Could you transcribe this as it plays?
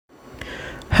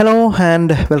Hello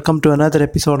and welcome to another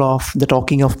episode of the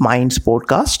Talking of Minds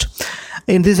podcast.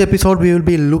 In this episode, we will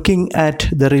be looking at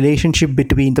the relationship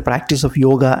between the practice of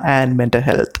yoga and mental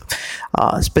health.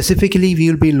 Specifically, we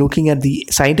will be looking at the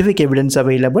scientific evidence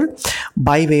available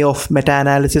by way of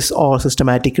meta-analysis or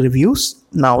systematic reviews.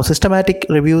 Now, systematic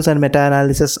reviews and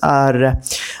meta-analysis are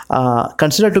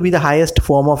considered to be the highest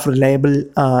form of reliable,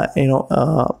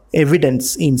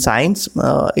 evidence in science.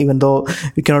 Even though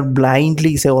you cannot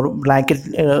blindly say or blanket,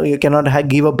 you cannot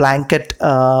give a blanket,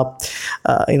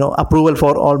 approval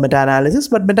for all meta-analysis.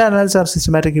 But meta-analysis or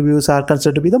systematic reviews are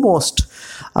considered to be the most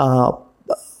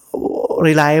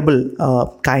reliable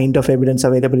kind of evidence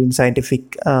available in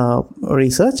scientific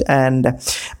research, and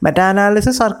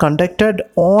meta-analysis are conducted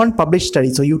on published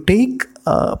studies. So you take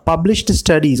all published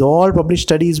studies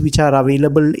which are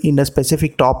available in a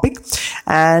specific topic,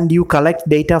 and you collect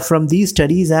data from these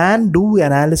studies and do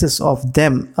analysis of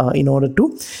them in order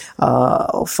to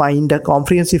find a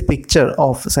comprehensive picture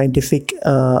of scientific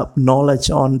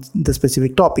knowledge on the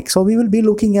specific topic. So we will be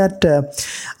looking at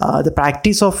the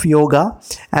practice of yoga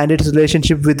and its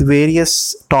relationship with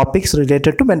various topics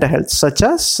related to mental health, such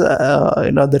as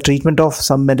the treatment of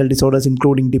some mental disorders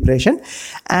including depression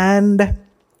and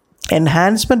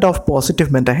enhancement of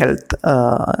positive mental health.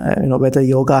 Whether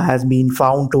yoga has been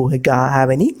found to have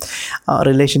any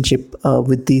relationship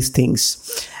with these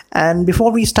things. And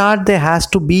before we start, there has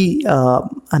to be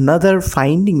another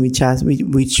finding which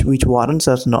warrants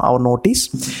our notice.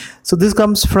 So this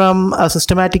comes from a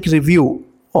systematic review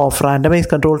of randomized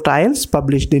controlled trials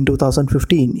published in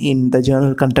 2015 in the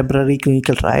journal Contemporary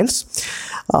Clinical Trials.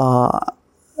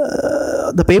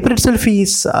 The paper itself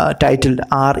is titled,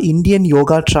 "Are Indian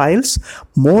Yoga Trials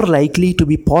More Likely to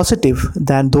be Positive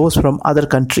Than Those from Other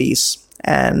Countries?"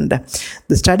 And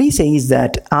the study says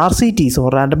that RCTs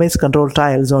or randomized controlled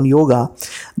trials on yoga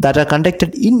that are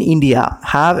conducted in India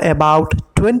have about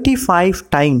 25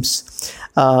 times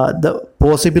the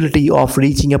possibility of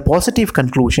reaching a positive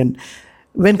conclusion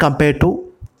when compared to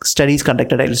studies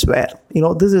conducted elsewhere.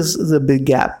 This is the big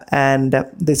gap, and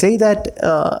they say that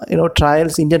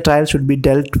Indian trials should be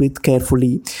dealt with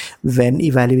carefully when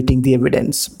evaluating the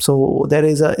evidence. So there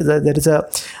is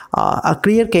a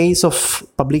clear case of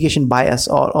publication bias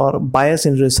or bias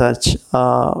in research,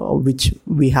 which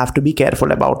we have to be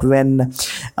careful about when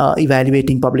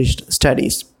evaluating published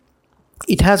studies.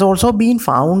 It has also been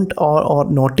found or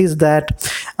noticed that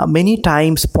many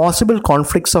times possible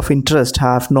conflicts of interest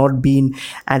have not been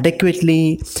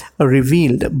adequately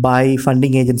revealed by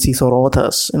funding agencies or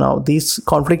authors. These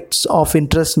conflicts of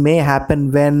interest may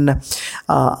happen when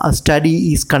a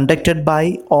study is conducted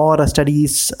by or a study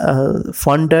is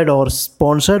funded or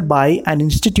sponsored by an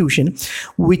institution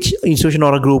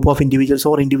or a group of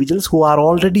individuals who are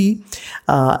already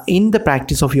in the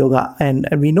practice of yoga. And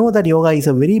we know that yoga is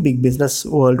a very big business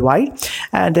worldwide,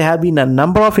 and there have been a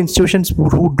number of institutions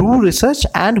who do research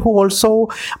and who also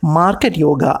market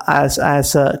yoga as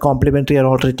a complementary or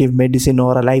alternative medicine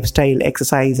or a lifestyle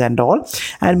exercise and all,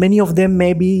 and many of them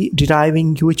may be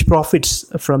deriving huge profits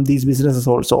from these businesses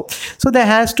also. So there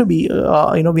has to be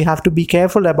we have to be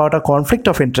careful about a conflict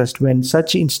of interest when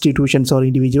such institutions or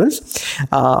individuals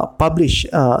publish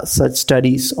such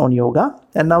studies on yoga.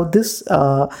 And now this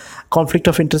conflict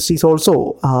of interest is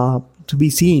also to be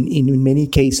seen in many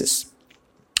cases.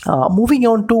 Moving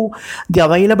on to the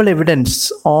available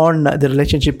evidence on the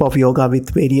relationship of yoga with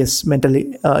various mental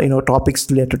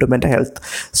topics related to mental health,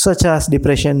 such as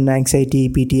depression, anxiety,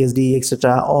 PTSD,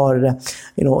 etc., or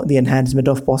the enhancement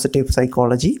of positive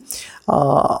psychology.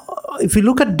 If you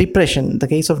look at depression, the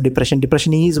case of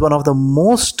depression is one of the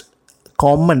most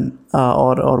common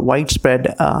or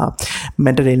widespread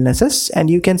mental illnesses, and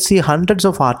you can see hundreds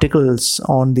of articles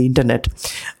on the internet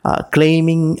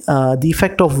claiming the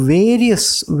effect of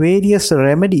various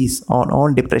remedies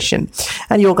on depression,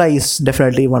 and yoga is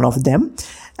definitely one of them.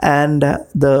 And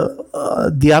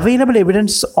the available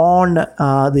evidence on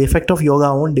the effect of yoga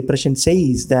on depression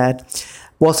says that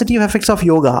positive effects of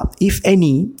yoga, if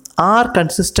any, are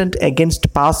consistent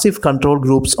against passive control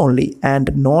groups only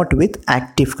and not with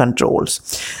active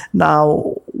controls.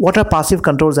 Now, what are passive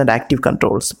controls and active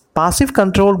controls? Passive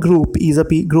control group is a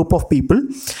group of people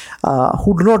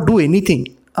who do not do anything.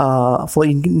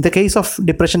 In the case of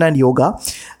depression and yoga,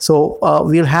 so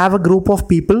we'll have a group of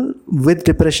people with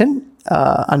depression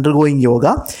undergoing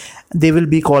yoga. They will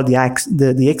be called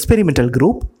the experimental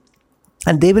group.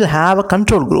 And they will have a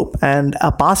control group, and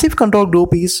a passive control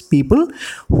group is people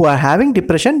who are having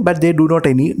depression but they do not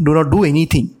do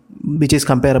anything which is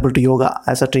comparable to yoga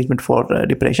as a treatment for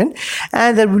depression.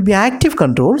 And there will be active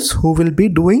controls who will be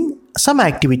doing some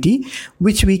activity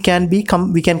which we can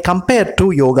compare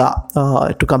to yoga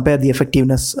to compare the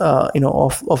effectiveness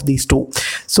of these two.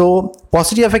 So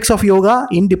positive effects of yoga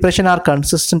in depression are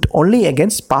consistent only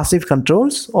against passive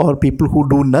controls or people who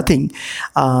do nothing,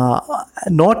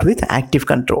 not with active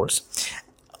controls.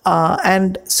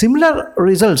 And similar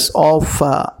results of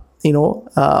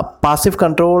passive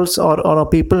controls or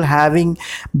people having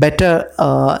better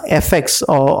effects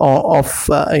of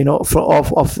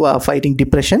fighting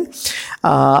depression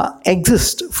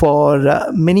exist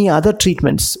for many other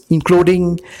treatments,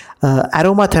 including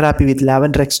aromatherapy with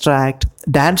lavender extract,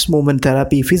 dance movement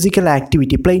therapy, physical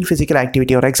activity, plain physical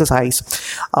activity or exercise,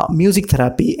 music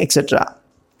therapy, etc.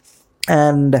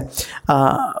 And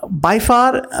by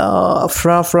far,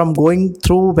 from going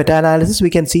through meta-analysis, we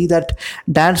can see that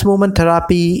dance movement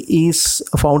therapy is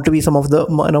found to be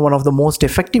one of the most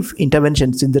effective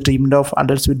interventions in the treatment of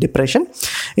adults with depression.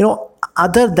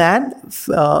 Other than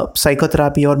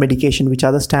psychotherapy or medication, which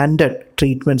are the standard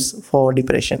treatments for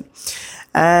depression.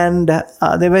 And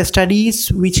there were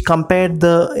studies which compared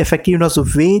the effectiveness of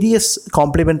various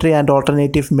complementary and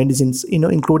alternative medicines,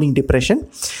 including depression.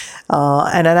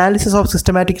 An analysis of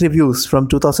systematic reviews from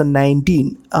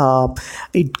 2019,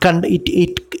 it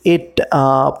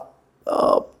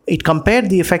compared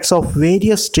the effects of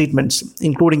various treatments,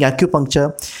 including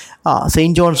acupuncture,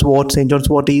 St. John's wort. St. John's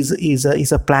wort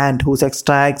is a plant whose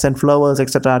extracts and flowers,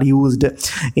 etc., are used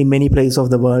in many places of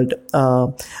the world.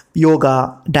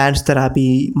 Yoga, dance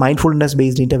therapy,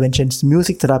 mindfulness-based interventions,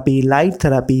 music therapy, light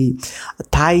therapy,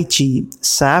 Tai Chi,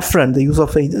 saffron, the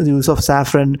use of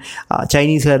saffron,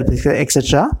 Chinese herbs,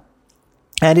 etc.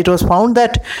 And it was found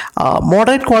that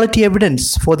moderate quality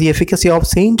evidence for the efficacy of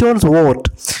St. John's wort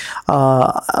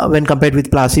when compared with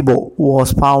placebo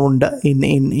was found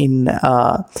in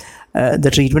the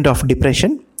treatment of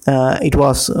depression. It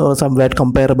was somewhat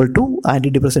comparable to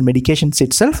antidepressant medications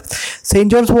itself. St.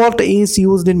 John's wort is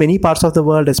used in many parts of the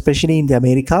world, especially in the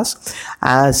Americas,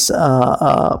 as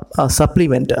a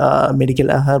supplement, a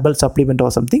herbal supplement or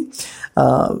something,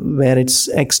 where its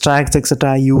extracts,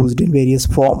 etc., are used in various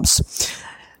forms.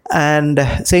 And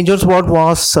St. John's wort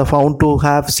was found to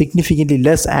have significantly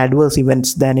less adverse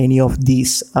events than any of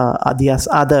these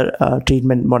other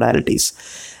treatment modalities.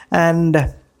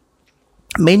 And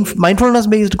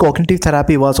mindfulness-based cognitive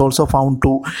therapy was also found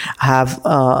to have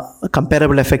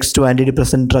comparable effects to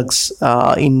antidepressant drugs,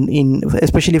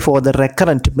 especially for the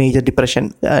recurrent major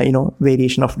depression,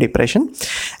 variation of depression.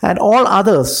 And all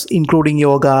others, including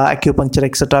yoga, acupuncture,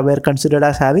 etc., were considered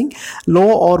as having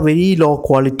low or very low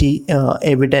quality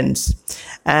evidence.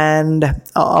 And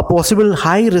a possible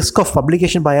high risk of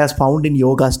publication bias found in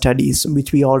yoga studies,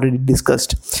 which we already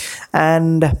discussed.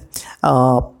 And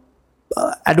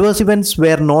adverse events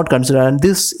were not considered, and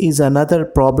this is another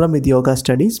problem with yoga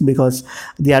studies, because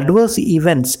the adverse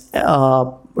events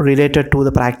related to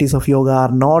the practice of yoga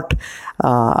are not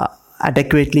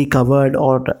adequately covered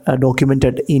or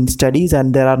documented in studies,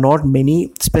 and there are not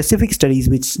many specific studies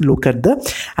which look at the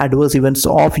adverse events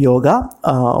of yoga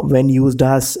when used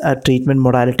as a treatment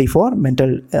modality for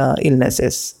mental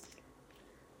illnesses.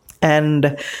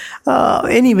 And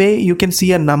anyway, you can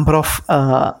see a number of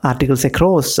articles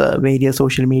across various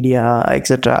social media,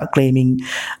 etc., claiming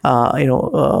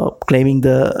the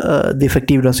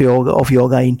effectiveness of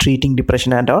yoga in treating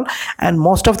depression and all. And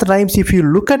most of the times, if you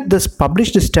look at this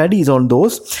published studies on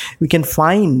those, we can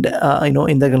find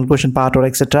in the conclusion part or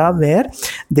etc., where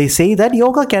they say that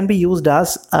yoga can be used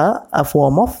as a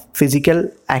form of physical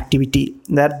activity.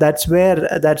 That's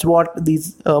what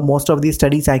these most of these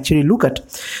studies actually look at.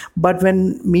 But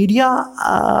when media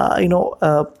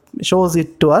shows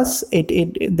it to us,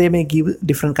 they may give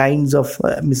different kinds of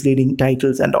misleading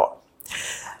titles and all.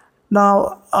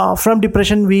 Now, from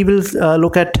depression, we will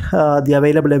look at the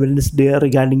available evidence there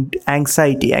regarding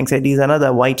anxiety. Anxiety is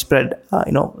another widespread,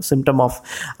 symptom of,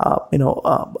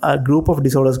 a group of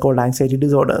disorders called anxiety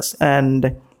disorders.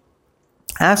 And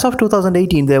as of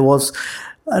 2018, there was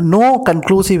no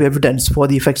conclusive evidence for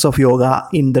the effects of yoga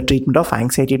in the treatment of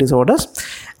anxiety disorders,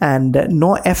 and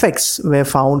no effects were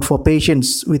found for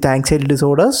patients with anxiety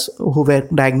disorders who were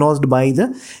diagnosed by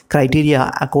the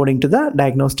criteria according to the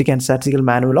Diagnostic and Statistical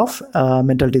Manual of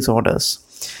Mental Disorders.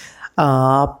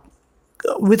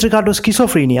 With regard to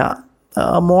schizophrenia,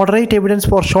 moderate evidence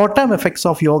for short-term effects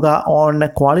of yoga on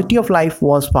quality of life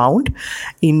was found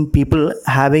in people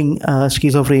having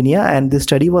schizophrenia, and this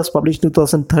study was published in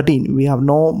 2013. We have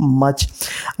not much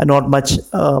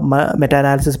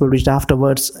meta-analysis published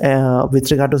afterwards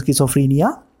with regard to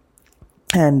schizophrenia.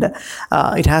 And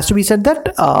it has to be said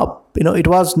that it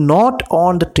was not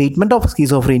on the treatment of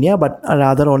schizophrenia, but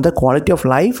rather on the quality of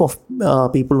life of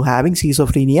people having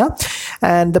schizophrenia.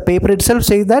 And the paper itself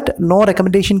says that no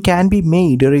recommendation can be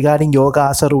made regarding yoga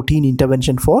as a routine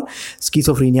intervention for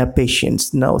schizophrenia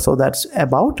patients. Now, so that's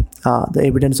about the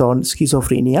evidence on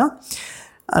schizophrenia.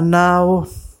 And now,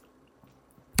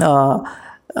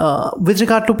 with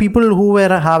regard to people who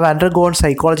have undergone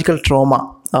psychological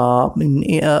trauma,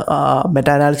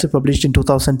 meta-analysis published in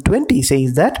 2020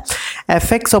 says that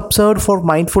effects observed for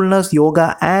mindfulness,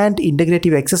 yoga, and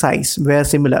integrative exercise were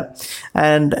similar,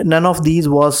 and none of these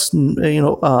was in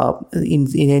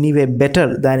any way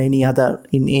better than any other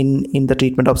in the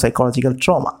treatment of psychological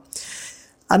trauma.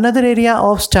 Another area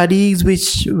of studies where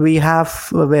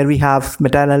we have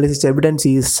meta-analysis evidence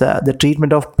is the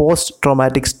treatment of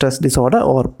post-traumatic stress disorder,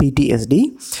 or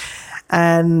PTSD.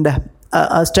 And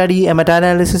a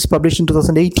meta-analysis published in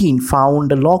 2018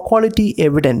 found low quality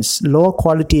evidence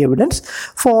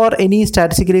for any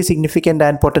statistically significant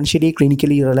and potentially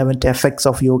clinically relevant effects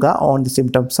of yoga on the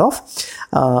symptoms of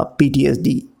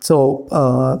PTSD. So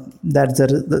that's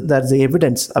the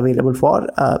evidence available for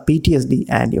PTSD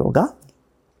and yoga.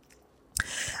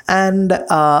 And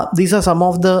these are some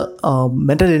of the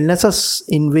mental illnesses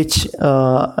in which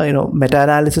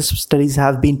meta-analysis studies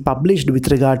have been published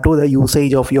with regard to the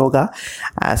usage of yoga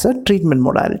as a treatment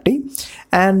modality.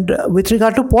 And with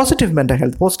regard to positive mental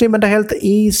health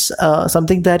is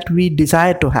something that we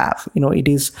desire to have. It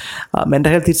is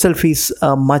mental health itself is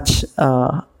much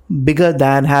bigger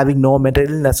than having no mental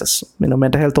illnesses.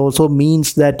 Mental health also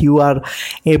means that you are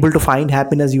able to find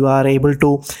happiness, you are able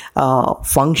to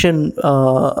function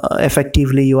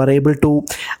effectively, you are able to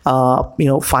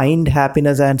find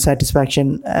happiness and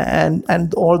satisfaction,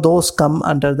 and all those come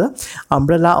under the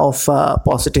umbrella of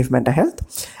positive mental health.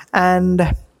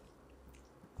 And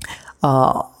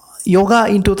yoga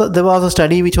there was a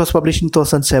study which was published in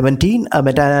 2017, a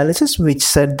meta-analysis which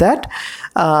said that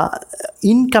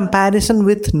in comparison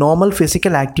with normal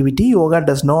physical activity, yoga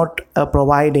does not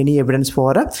provide any evidence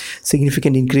for a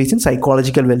significant increase in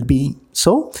psychological well-being.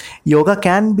 So yoga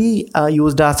can be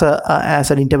used as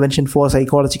an intervention for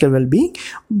psychological well-being,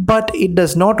 but it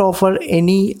does not offer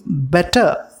any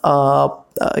better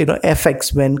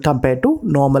effects when compared to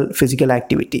normal physical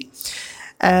activity.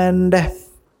 And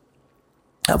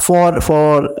for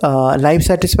life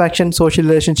satisfaction, social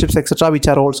relationships, etc., which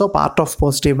are also part of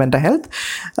positive mental health,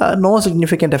 no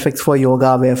significant effects for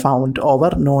yoga were found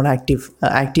over non-active,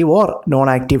 active or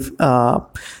non-active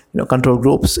control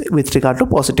groups with regard to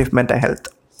positive mental health.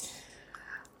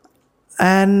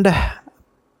 And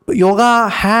yoga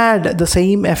had the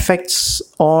same effects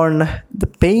on the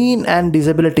pain and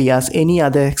disability as any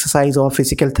other exercise or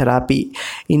physical therapy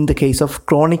in the case of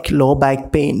chronic low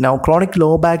back pain. Now, chronic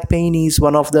low back pain is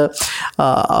one of the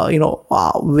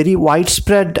very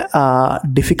widespread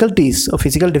physical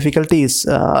difficulties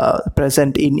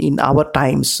present in our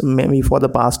times, maybe for the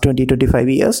past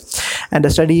 20-25 years. And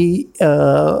a study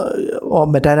or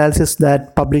meta-analysis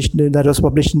that was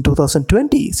published in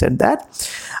 2020 said that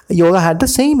yoga had the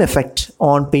same effect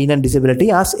on pain and disability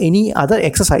as any other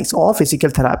exercise or physical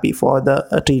therapy for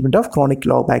the treatment of chronic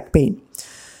low back pain.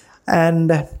 And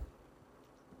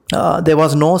there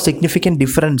was no significant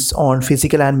difference on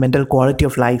physical and mental quality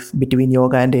of life between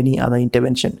yoga and any other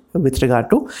intervention with regard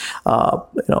to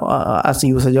as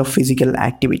usage of physical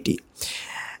activity.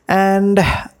 And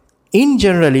in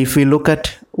general, if we look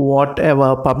at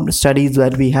whatever studies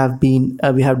that we have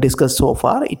discussed so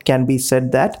far, it can be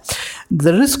said that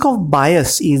the risk of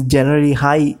bias is generally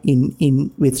high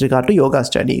in with regard to yoga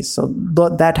studies. So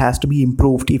that has to be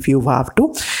improved if you want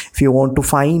to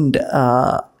find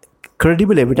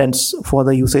credible evidence for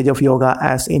the usage of yoga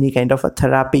as any kind of a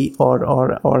therapy or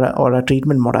a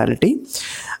treatment modality.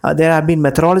 There have been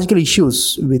methodological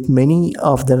issues with many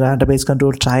of the randomized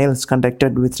controlled trials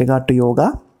conducted with regard to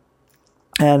yoga.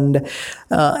 And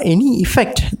any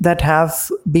effect that have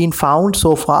been found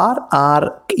so far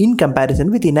are in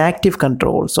comparison with inactive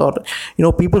controls, or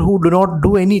people who do not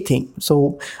do anything.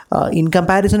 So in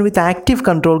comparison with active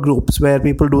control groups where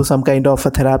people do some kind of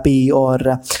a therapy or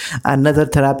another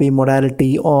therapy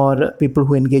modality, or people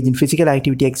who engage in physical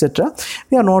activity, etc.,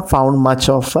 we have not found much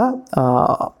of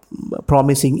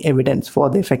promising evidence for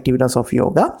the effectiveness of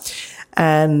yoga.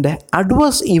 And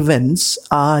adverse events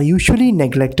are usually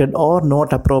neglected or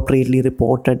not appropriately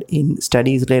reported in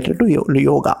studies related to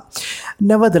yoga.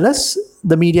 Nevertheless,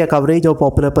 the media coverage or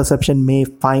popular perception may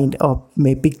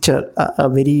picture a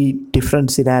very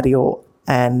different scenario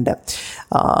And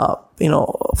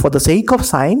for the sake of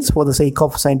science, for the sake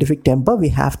of scientific temper, we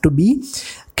have to be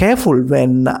careful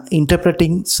when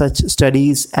interpreting such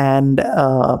studies and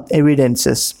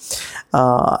evidences,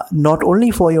 not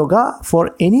only for yoga,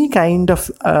 for any kind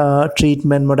of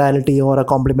treatment modality or a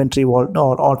complementary or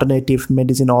alternative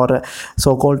medicine or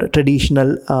so-called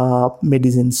traditional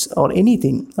medicines or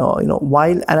anything.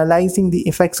 While analyzing the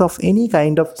effects of any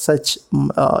kind of such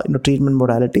treatment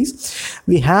modalities,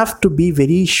 we have to be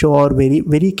very sure, very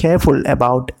very careful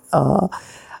about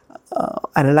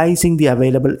analyzing the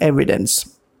available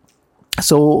evidence.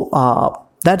 So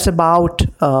that's about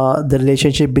the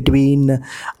relationship between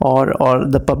or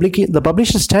the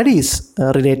published studies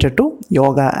related to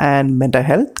yoga and mental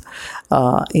health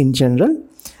in general.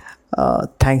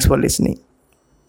 Thanks for listening.